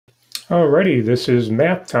Alrighty, this is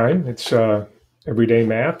math time. It's everyday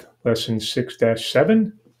math, lesson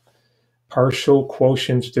 6-7, partial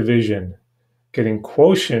quotients division, getting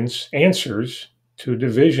quotients answers to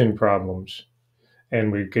division problems.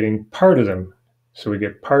 And we're getting part of them. So we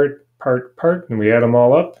get part, and we add them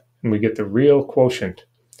all up, and we get the real quotient.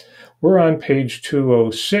 We're on page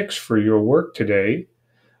 206 for your work today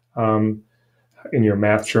in your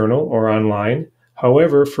math journal or online.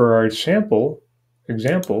 However, for our sample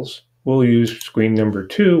examples, we'll use screen number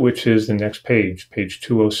 2, which is the next page, page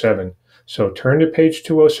 207. So turn to page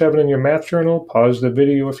 207 in your math journal, pause the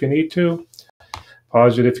video if you need to,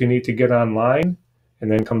 pause it if you need to get online, and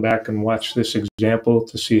then come back and watch this example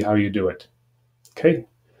to see how you do it. Okay,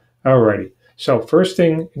 alrighty. So first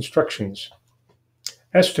thing, instructions.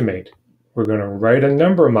 Estimate. We're going to write a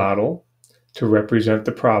number model to represent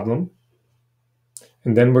the problem,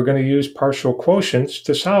 and then we're going to use partial quotients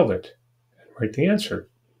to solve it and write the answer.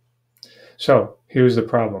 So here's the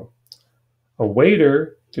problem. A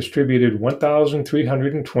waiter distributed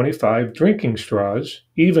 1,325 drinking straws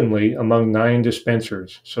evenly among 9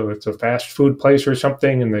 dispensers. So it's a fast food place or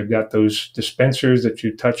something, and they've got those dispensers that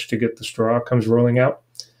you touch to get the straw comes rolling out.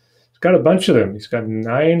 He's got a bunch of them. He's got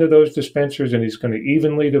 9 of those dispensers, and he's going to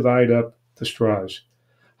evenly divide up the straws.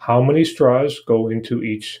 How many straws go into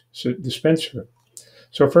each dispenser?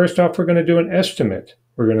 So first off, we're going to do an estimate.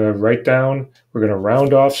 We're going to write down, we're going to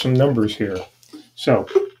round off some numbers here. So,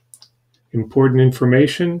 important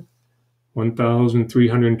information,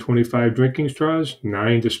 1,325 drinking straws,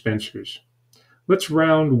 9 dispensers. Let's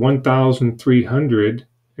round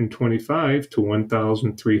 1,325 to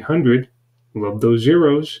 1,300. Love those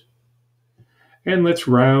zeros. And let's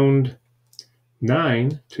round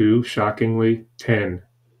 9 to, shockingly, 10.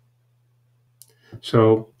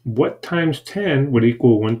 So, what times 10 would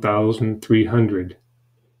equal 1,300?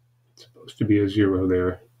 It's supposed to be a 0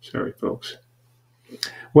 there. Sorry, folks.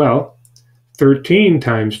 Well, 13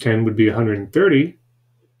 times 10 would be 130.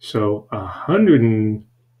 So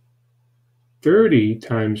 130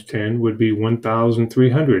 times 10 would be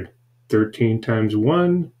 1,300. 13 times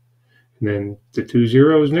 1, and then the 2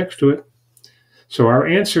 zeros next to it. So our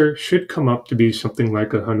answer should come up to be something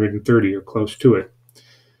like 130 or close to it.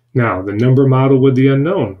 Now, the number model with the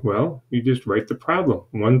unknown. Well, you just write the problem.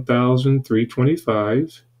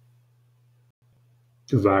 1,325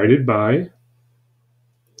 divided by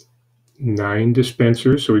 9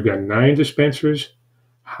 dispensers. So we've got 9 dispensers.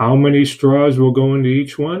 How many straws will go into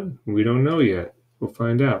each one? We don't know yet. We'll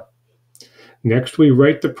find out. Next, we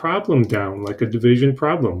write the problem down like a division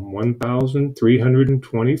problem.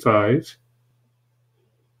 1,325.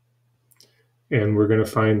 And we're going to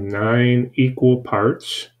find 9 equal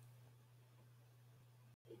parts.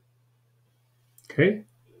 Okay.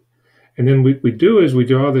 And then what we do is we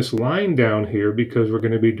draw this line down here because we're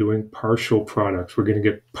going to be doing partial products. We're going to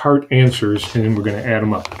get part answers, and then we're going to add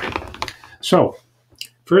them up. So,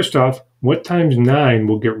 first off, what times 9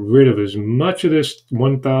 will get rid of as much of this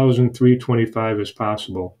 1,325 as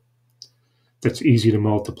possible? That's easy to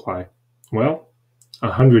multiply. Well,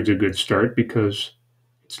 100 is a good start because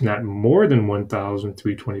it's not more than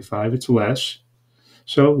 1,325, it's less.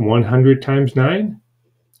 So 100 times 9,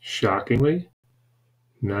 shockingly,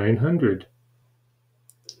 900.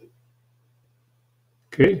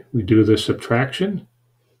 Okay, we do the subtraction,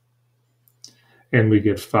 and we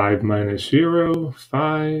get 5 minus 0,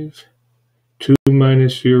 5, 2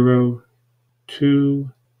 minus 0,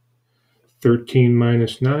 2, 13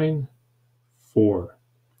 minus 9, 4.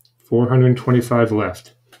 425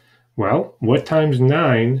 left. Well, what times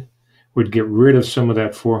 9 would get rid of some of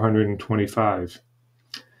that 425?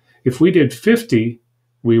 If we did 50,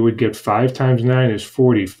 we would get 5 times 9 is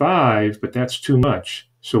 45, but that's too much.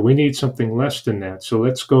 So we need something less than that. So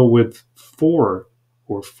let's go with 4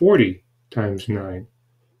 or 40 times 9.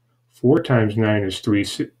 4 times 9 is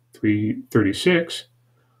 336.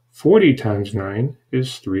 40 times 9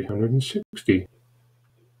 is 360.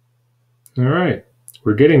 All right,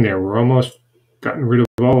 we're getting there. We're almost gotten rid of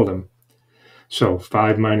all of them. So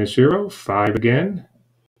 5 minus 0, 5 again.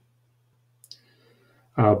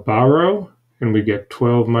 Borrow, and we get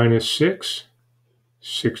 12 minus 6,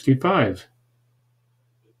 65.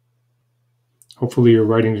 Hopefully your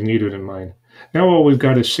writing's neater than mine. Now all we've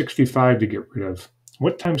got is 65 to get rid of.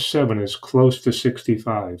 What times 7 is close to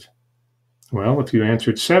 65? Well, if you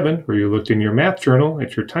answered 7, or you looked in your math journal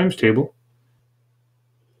at your times table,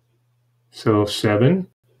 so 7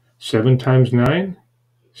 times 9,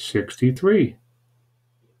 63.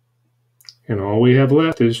 And all we have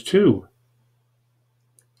left is 2.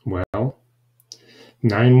 Well,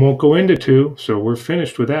 9 won't go into 2, so we're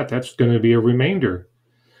finished with that. That's going to be a remainder.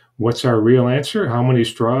 What's our real answer? How many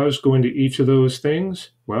straws go into each of those things?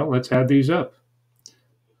 Well, let's add these up.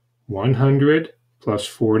 100 plus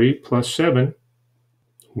 40 plus 7,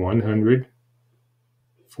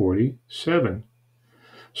 147.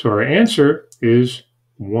 So our answer is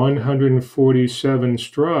 147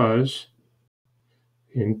 straws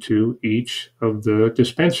into each of the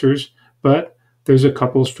dispensers, but there's a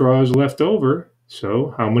couple straws left over.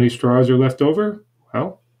 So how many straws are left over?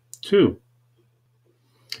 Well, 2.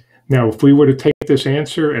 Now, if we were to take this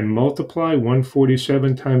answer and multiply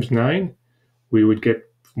 147 times 9, we would get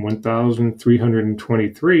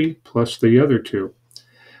 1,323 plus the other 2.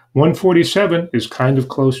 147 is kind of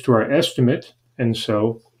close to our estimate, and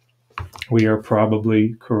so we are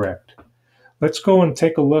probably correct. Let's go and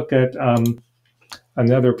take a look at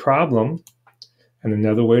another problem and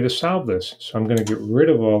another way to solve this. So I'm going to get rid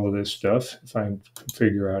of all of this stuff if I can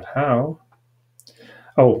figure out how.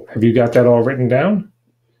 Oh, have you got that all written down?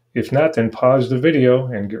 If not, then pause the video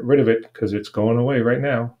and get rid of it because it's going away right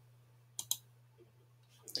now.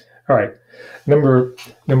 All right, number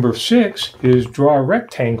 6 is draw a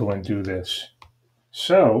rectangle and do this.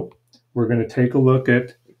 So we're going to take a look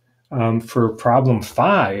at for problem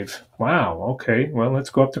 5. Wow, okay, well, let's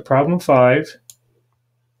go up to problem 5.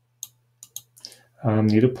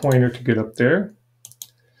 Need a pointer to get up there.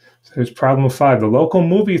 So there's problem 5. The local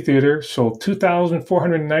movie theater sold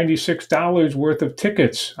 $2,496 worth of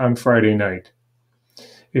tickets on Friday night.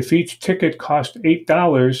 If each ticket cost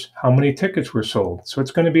 $8, how many tickets were sold? So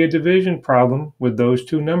it's going to be a division problem with those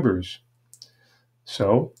two numbers.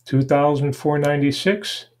 So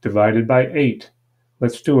 2,496 divided by 8.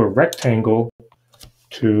 Let's do a rectangle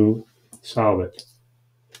to solve it.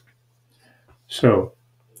 So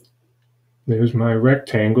there's my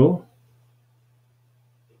rectangle.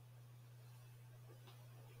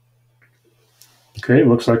 Okay, it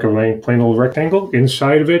looks like a plain old rectangle.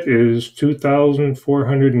 Inside of it is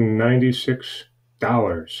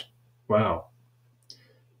 $2,496. Wow.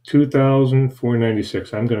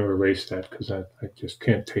 $2,496. I'm going to erase that because I just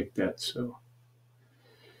can't take that. So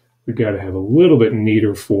we got to have a little bit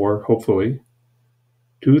neater for, hopefully.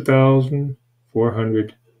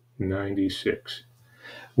 2,496.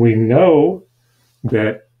 We know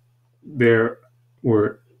that there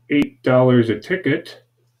were $8 a ticket.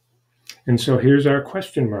 And so here's our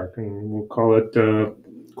question mark, and we'll call it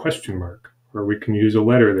question mark, or we can use a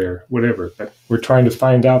letter there, whatever. But we're trying to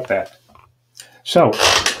find out that. So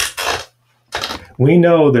we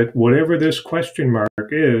know that whatever this question mark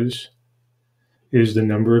is the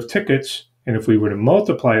number of tickets. And if we were to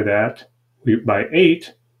multiply that by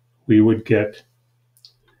 8, we would get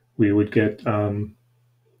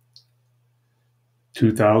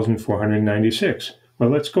 2,496. Well,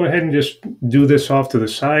 let's go ahead and just do this off to the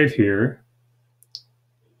side here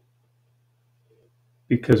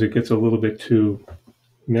because it gets a little bit too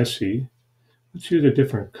messy. Let's use a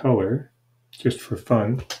different color just for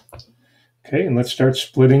fun. Okay, and let's start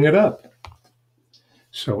splitting it up.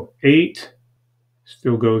 So 8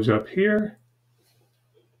 still goes up here.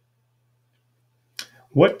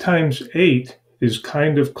 What times 8 is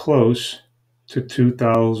kind of close to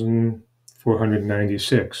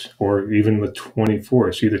 2,496, or even the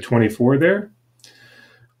 24. See the 24 there?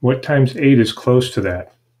 What times 8 is close to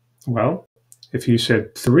that? Well, if you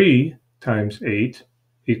said 3 times 8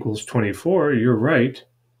 equals 24, you're right.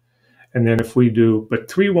 And then if we do, but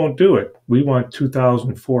 3 won't do it. We want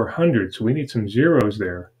 2,400, so we need some zeros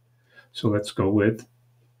there. So let's go with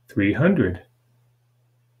 300.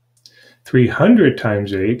 300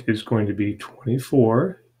 times 8 is going to be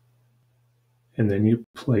 24. And then you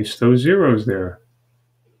place those zeros there.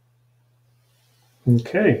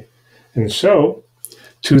 Okay, and so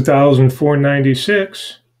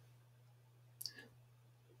 2,496.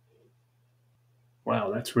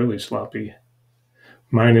 Wow, that's really sloppy.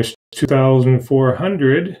 Minus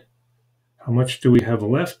 2,400. How much do we have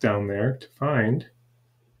left down there to find?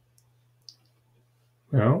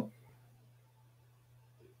 Well,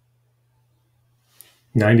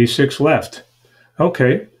 96 left.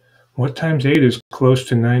 Okay, what times 8 is close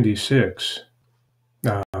to 96?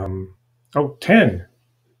 10.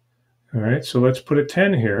 All right, so let's put a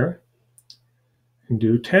 10 here and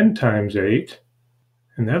do 10 times 8,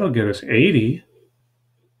 and that'll get us 80.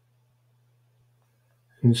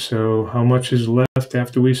 And so how much is left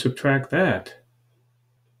after we subtract that?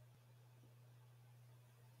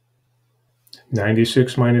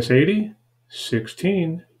 96 minus 80?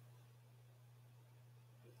 16.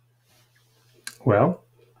 Well,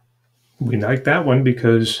 we like that one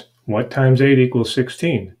because what times 8 equals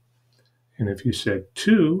 16? And if you said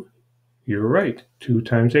 2, you're right. 2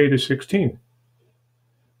 times 8 is 16.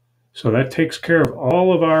 So that takes care of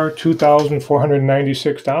all of our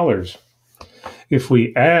 $2,496. If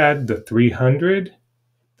we add the 300,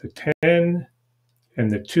 the 10,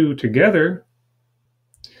 and the 2 together,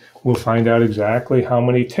 we'll find out exactly how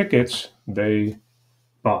many tickets they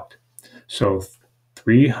bought. So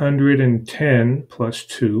 310 plus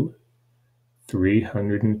 2,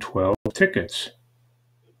 312 tickets.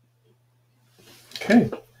 Okay,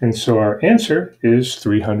 and so our answer is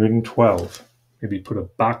 312. Maybe put a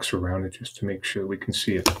box around it just to make sure we can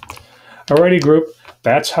see it. Alrighty, group,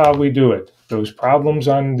 that's how we do it. Those problems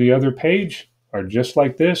on the other page are just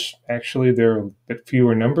like this. Actually, they're a bit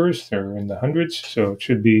fewer numbers. They're in the hundreds, so it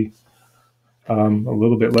should be a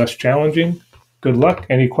little bit less challenging. Good luck.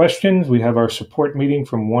 Any questions? We have our support meeting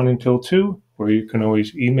from 1 until 2, where you can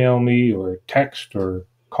always email me or text or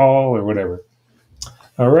call or whatever.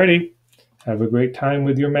 Alrighty, have a great time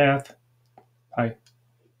with your math. Bye.